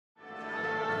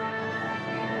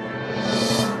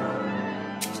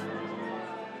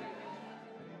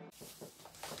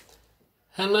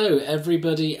Hello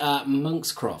everybody at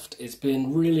Monkscroft. It's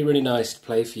been really nice to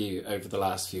play for you over the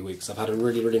last few weeks. I've had a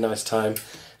really nice time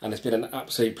and it's been an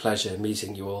absolute pleasure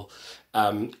meeting you all.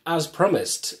 As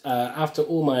promised, after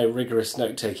all my rigorous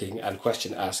note-taking and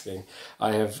question asking,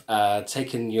 I have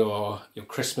taken your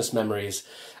Christmas memories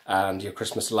and your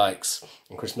Christmas likes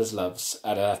and Christmas loves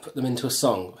and I've put them into a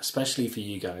song, especially for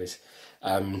you guys.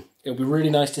 It'll be really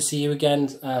nice to see you again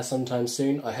sometime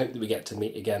soon. I hope that we get to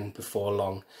meet again before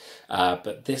long.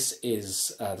 But this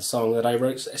is the song that I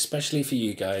wrote especially for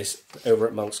you guys over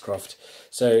at Monkscroft.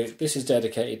 So this is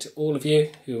dedicated to all of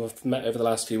you who I've met over the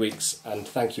last few weeks, and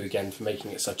thank you again for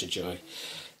making it such a joy.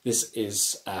 This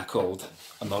is called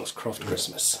A Monkscroft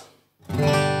Christmas.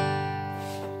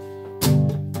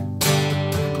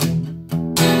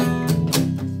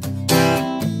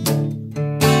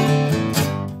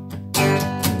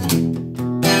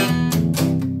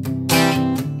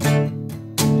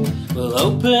 We'll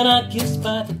open our gifts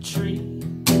by the tree,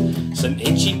 some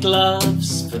itchy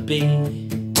gloves for B,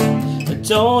 a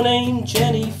Dawn named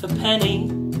Jenny for Penny,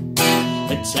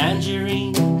 a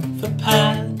tangerine for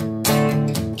Pat.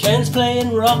 Ken's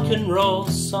playing rock and roll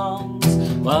songs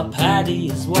while Paddy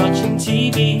is watching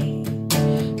TV.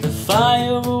 The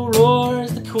fire will roar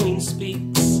as the Queen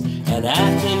speaks, and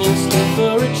afternoon sleep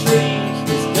for a treat.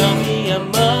 It's gonna be a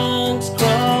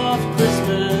Monkscroft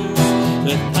Christmas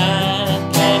with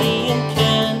Pat, Penny and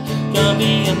Ken. Gonna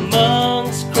be a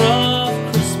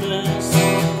Monkscroft Christmas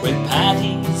with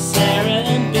Patty, Sarah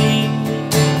and Bee,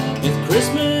 with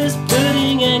Christmas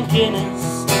pudding and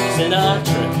Guinness,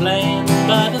 Sinatra playing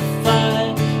by the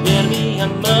fire. It'll be a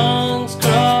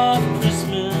Monkscroft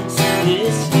Christmas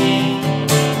this year.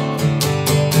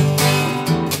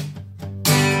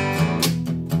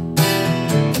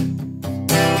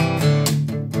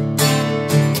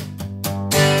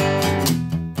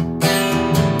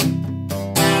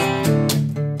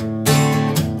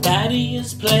 Daddy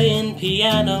is playing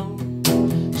piano,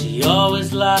 she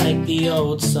always liked the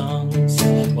old songs,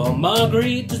 while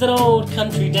Marguerite does an old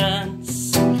country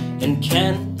dance, and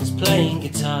Ken is playing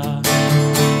guitar,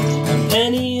 and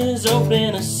Penny is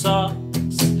opening a sauce,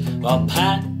 while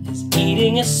Pat is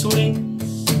eating a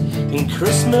sweets, and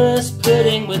Christmas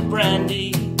pudding with brandy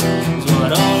is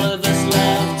what all of us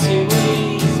love to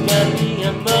eat. It's gonna be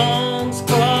a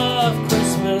Monkscroft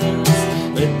Christmas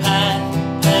with Pat,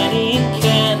 Penny and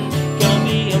Ken. Gonna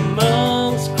be a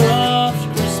Monkscroft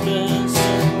Christmas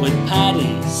with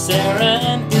Patty, Sarah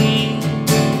and Bee,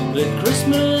 with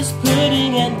Christmas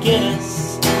pudding and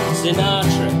Guinness,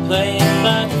 Sinatra playing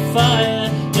by the fire.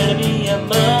 Gonna be a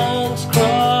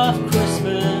Monkscroft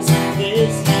Christmas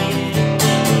this year.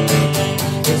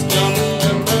 It's gonna be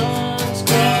a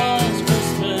Monkscroft Christmas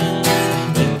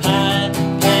with Pat,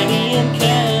 Penny and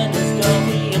Ken. It's gonna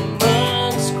be a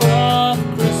Monkscroft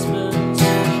Christmas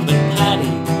with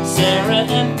Patty, Sarah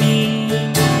and Bee,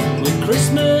 with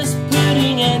Christmas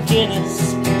pudding and Guinness,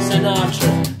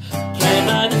 Sinatra playing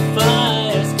by the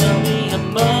fire. It's gonna be a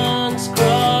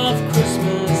Monkscroft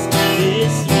Christmas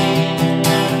this year.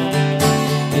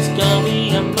 It's gonna be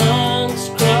a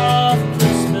Monkscroft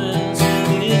Christmas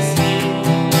this year.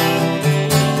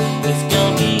 It's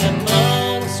gonna be a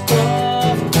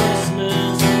Monkscroft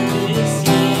Christmas this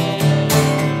year.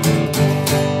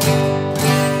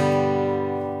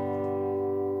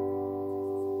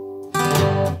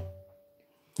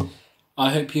 I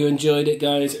hope you enjoyed it,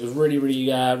 guys. It was really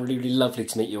lovely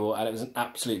to meet you all, and it was an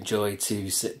absolute joy to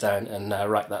sit down and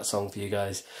write that song for you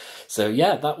guys. So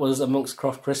yeah, that was A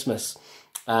Monkscroft Christmas.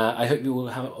 I hope you will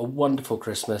have a wonderful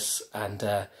Christmas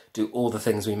and do all the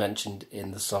things we mentioned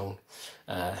in the song.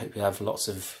 I hope you have lots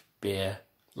of beer,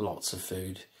 lots of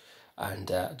food, and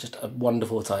just a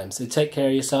wonderful time. So take care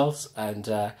of yourselves, and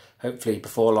hopefully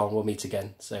before long we'll meet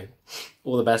again. So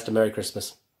all the best and Merry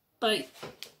Christmas. Bye.